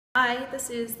Hi, this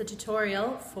is the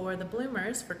tutorial for the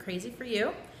bloomers for Crazy For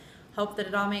You. Hope that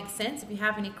it all makes sense. If you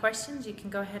have any questions, you can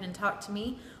go ahead and talk to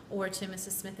me or to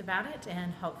Mrs. Smith about it,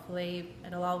 and hopefully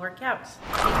it'll all work out.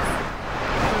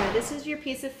 Thanks. This is your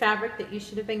piece of fabric that you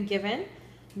should have been given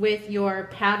with your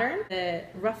pattern. The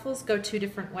ruffles go two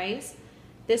different ways.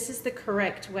 This is the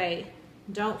correct way.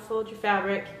 Don't fold your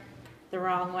fabric the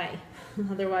wrong way.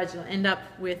 Otherwise you'll end up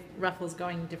with ruffles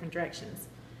going in different directions.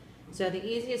 So the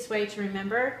easiest way to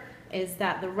remember is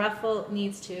that the ruffle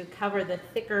needs to cover the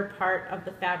thicker part of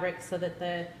the fabric so that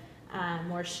the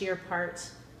more sheer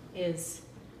part is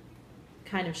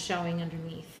kind of showing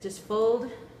underneath. Just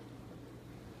fold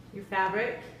your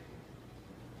fabric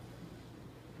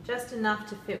just enough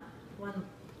to fit one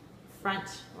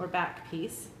front or back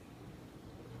piece.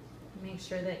 Make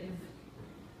sure that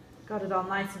you've got it all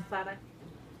nice and flat.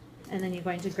 And then you're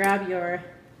going to grab your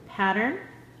pattern.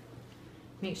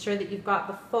 Make sure that you've got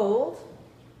the fold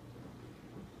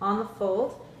on the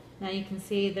fold. Now you can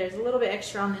see there's a little bit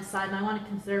extra on this side, and I want to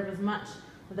conserve as much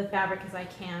of the fabric as I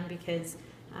can because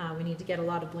we need to get a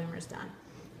lot of bloomers done.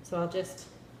 So I'll just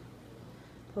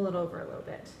pull it over a little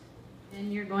bit.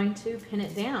 And you're going to pin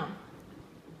it down.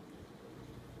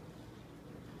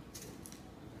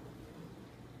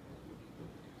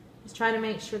 Just try to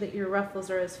make sure that your ruffles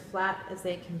are as flat as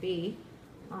they can be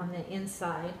on the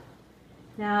inside.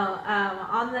 Now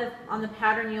on the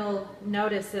pattern you'll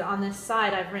notice that on this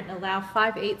side I've written allow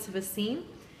 5/8 of a seam.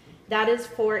 That is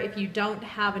for if you don't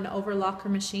have an overlocker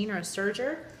machine or a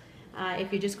serger.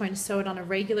 If you're just going to sew it on a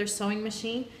regular sewing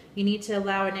machine, you need to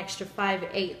allow an extra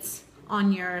 5/8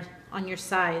 on your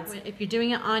sides. If you're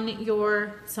doing it on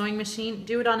your sewing machine,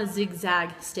 do it on a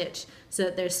zigzag stitch so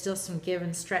that there's still some give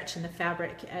and stretch in the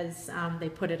fabric as they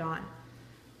put it on.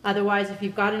 Otherwise, if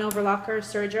you've got an overlocker or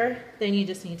serger, then you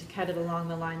just need to cut it along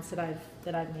the lines that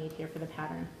I've made here for the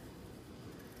pattern.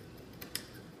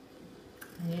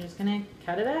 And you're just going to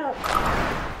cut it out.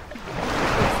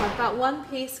 Okay, so I've got one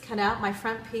piece cut out, my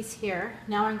front piece here.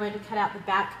 Now I'm going to cut out the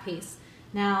back piece.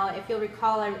 Now, if you'll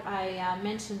recall, I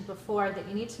mentioned before that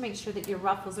you need to make sure that your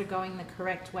ruffles are going the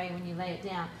correct way when you lay it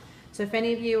down. So if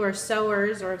any of you are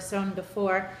sewers or have sewn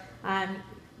before,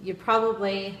 you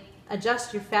probably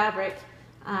adjust your fabric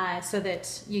so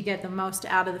that you get the most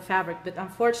out of the fabric. But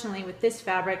unfortunately with this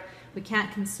fabric, we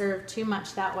can't conserve too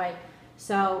much that way.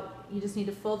 So you just need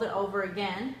to fold it over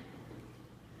again,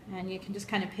 and you can just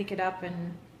kind of pick it up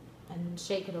and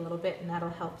shake it a little bit, and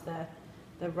that'll help the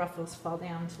ruffles fall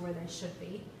down to where they should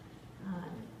be.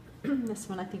 This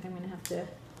one I think I'm going to have to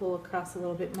pull across a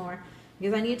little bit more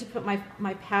because I need to put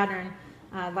my pattern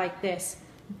like this.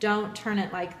 Don't turn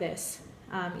it like this.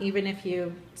 Even if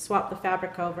you swap the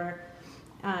fabric over,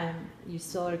 you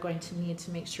still are going to need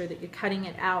to make sure that you're cutting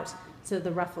it out so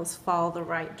the ruffles fall the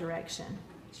right direction.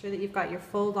 Make sure that you've got your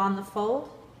fold on the fold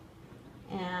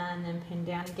and then pin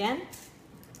down again.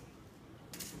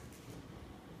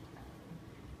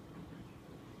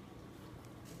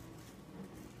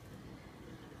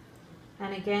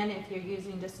 And again, if you're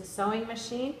using just a sewing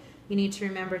machine, you need to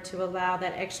remember to allow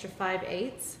that extra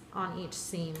 5/8 on each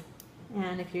seam.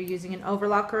 And if you're using an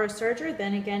overlocker or serger,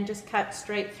 then again, just cut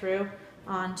straight through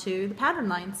onto the pattern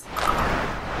lines.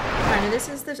 Alright, now this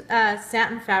is the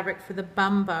satin fabric for the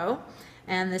bum bow,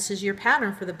 and this is your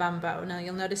pattern for the bum bow. Now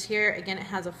you'll notice here, again, it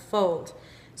has a fold.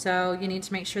 So you need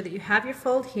to make sure that you have your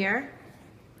fold here,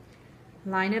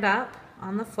 line it up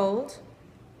on the fold,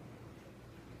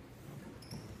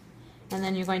 and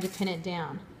then you're going to pin it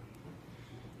down.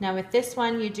 Now with this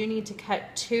one, you do need to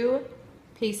cut 2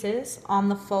 pieces on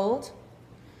the fold.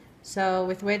 So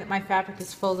with the way that my fabric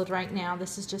is folded right now,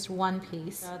 this is just one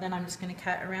piece. So then I'm just going to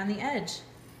cut around the edge.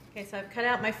 Okay, so I've cut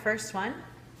out my first one,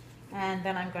 and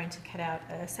then I'm going to cut out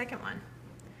a second one.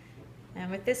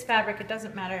 And with this fabric, it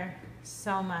doesn't matter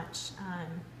so much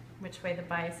which way the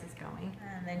bias is going.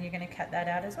 And then you're going to cut that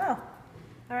out as well.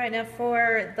 Alright, now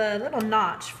for the little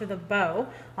notch for the bow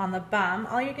on the bum,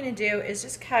 all you're going to do is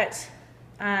just cut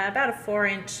about a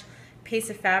 4-inch piece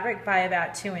of fabric by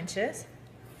about 2 inches.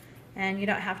 And you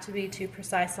don't have to be too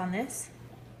precise on this.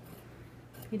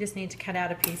 You just need to cut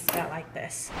out a piece about like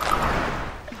this.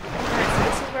 Alright, so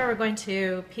this is where we're going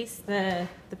to piece the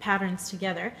patterns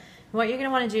together. And what you're going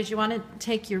to want to do is you want to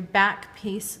take your back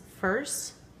piece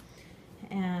first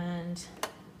and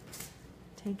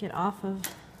take it off of,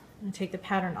 take the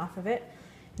pattern off of it.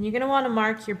 And you're going to want to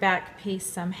mark your back piece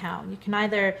somehow. You can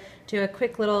either do a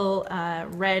quick little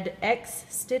red X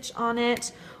stitch on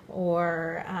it,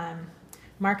 or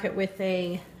mark it with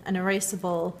an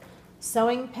erasable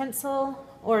sewing pencil,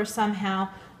 or somehow,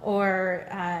 or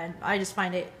I just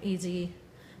find it easy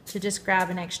to just grab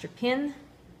an extra pin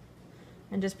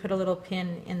and just put a little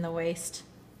pin in the waist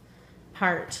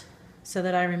part so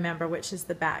that I remember which is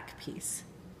the back piece.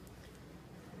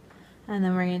 And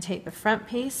then we're going to take the front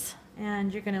piece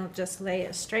and you're going to just lay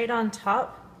it straight on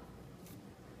top.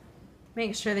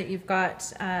 Make sure that you've got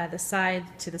the side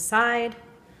to the side,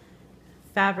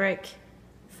 fabric,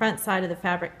 front side of the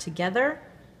fabric together.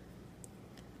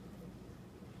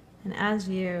 And as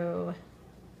you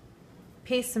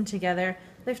paste them together,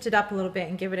 lift it up a little bit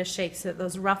and give it a shake so that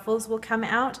those ruffles will come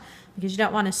out, because you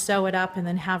don't want to sew it up and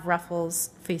then have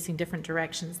ruffles facing different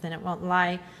directions. Then it won't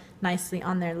lie nicely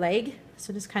on their leg.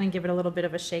 So just kind of give it a little bit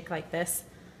of a shake like this.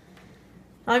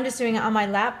 I'm just doing it on my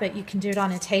lap, but you can do it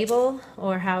on a table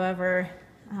or however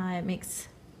it makes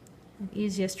it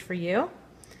easiest for you.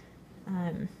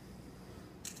 Then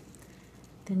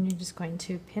you're just going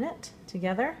to pin it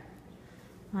together.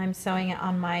 I'm sewing it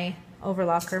on my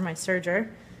overlocker, my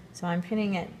serger, so I'm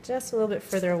pinning it just a little bit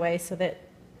further away so that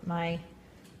my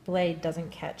blade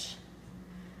doesn't catch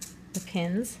the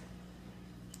pins.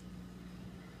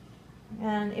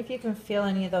 And if you can feel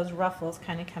any of those ruffles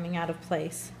kind of coming out of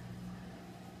place,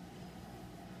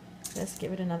 just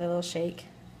give it another little shake.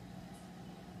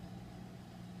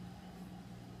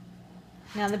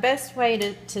 Now the best way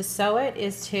to sew it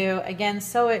is to, again,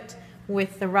 sew it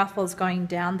with the ruffles going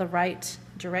down the right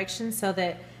direction, so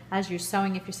that as you're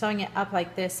sewing, if you're sewing it up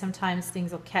like this, sometimes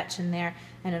things will catch in there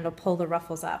and it'll pull the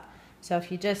ruffles up. So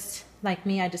if you just, like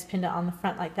me, I just pinned it on the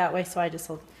front like that way, so I just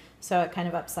will sew it kind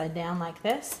of upside down like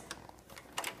this.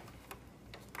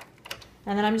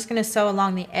 And then I'm just going to sew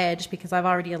along the edge because I've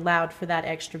already allowed for that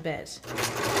extra bit.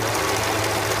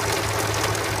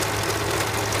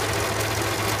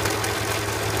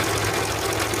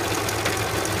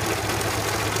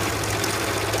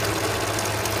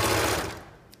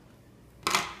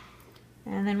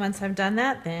 And then once I've done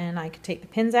that, then I can take the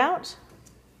pins out.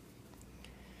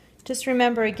 Just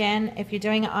remember again, if you're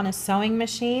doing it on a sewing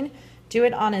machine, do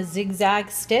it on a zigzag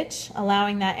stitch,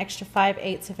 allowing that extra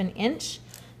 5/8 of an inch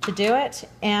to do it,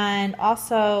 and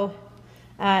also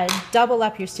double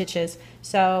up your stitches.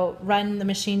 So run the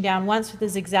machine down once with a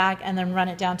zigzag and then run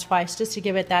it down twice, just to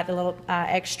give it that little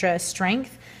extra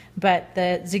strength, but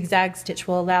the zigzag stitch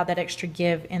will allow that extra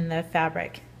give in the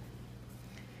fabric.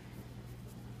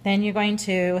 Then you're going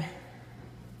to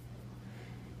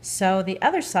sew the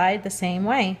other side the same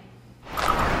way.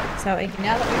 So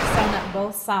now that we've sewn up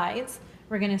both sides,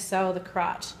 we're going to sew the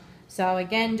crotch. So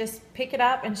again, just pick it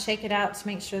up and shake it out to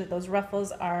make sure that those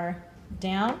ruffles are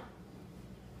down.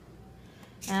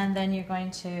 And then you're going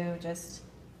to just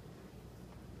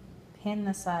pin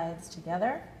the sides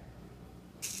together.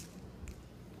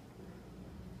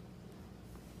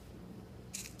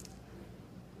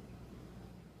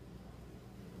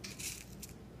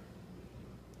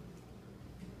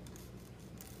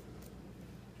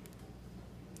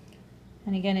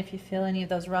 And again, if you feel any of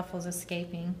those ruffles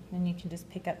escaping, then you can just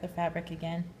pick up the fabric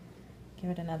again, give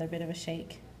it another bit of a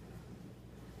shake.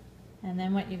 And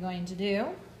then what you're going to do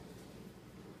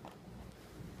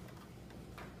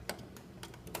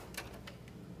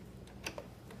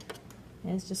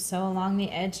is just sew along the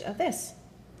edge of this.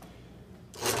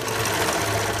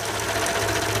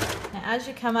 Now as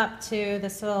you come up to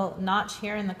this little notch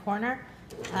here in the corner,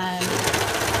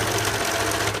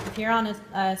 if you're on a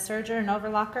serger, an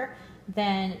overlocker,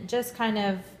 then just kind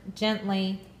of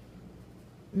gently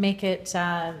make it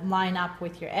line up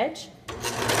with your edge.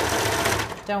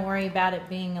 Don't worry about it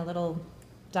being a little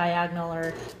diagonal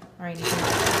or anything like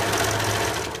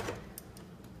that.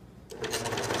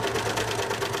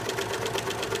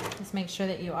 Just make sure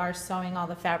that you are sewing all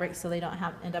the fabric so they don't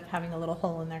end up having a little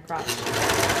hole in their crotch.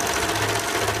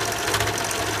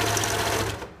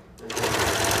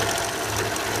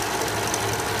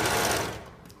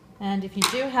 And if you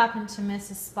do happen to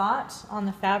miss a spot on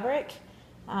the fabric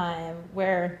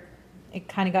where it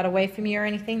kind of got away from you or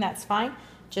anything, that's fine.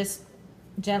 Just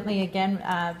gently again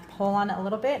pull on it a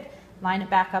little bit, line it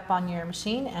back up on your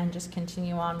machine, and just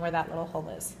continue on where that little hole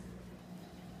is.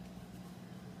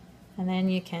 And then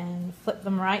you can flip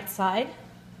them right side.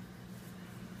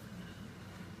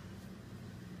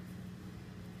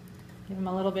 Give them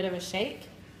a little bit of a shake.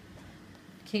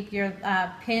 Keep your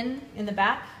pin in the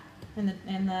back. In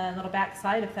the little back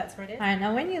side, if that's where it is. All right,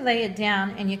 now when you lay it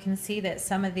down and you can see that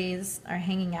some of these are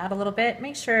hanging out a little bit,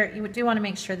 make sure, you do want to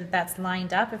make sure that that's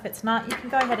lined up. If it's not, you can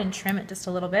go ahead and trim it just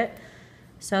a little bit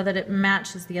so that it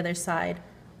matches the other side,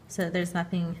 so that there's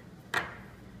nothing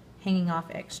hanging off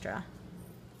extra.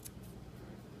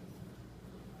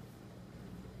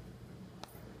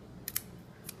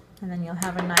 And then you'll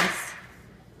have a nice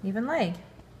even leg.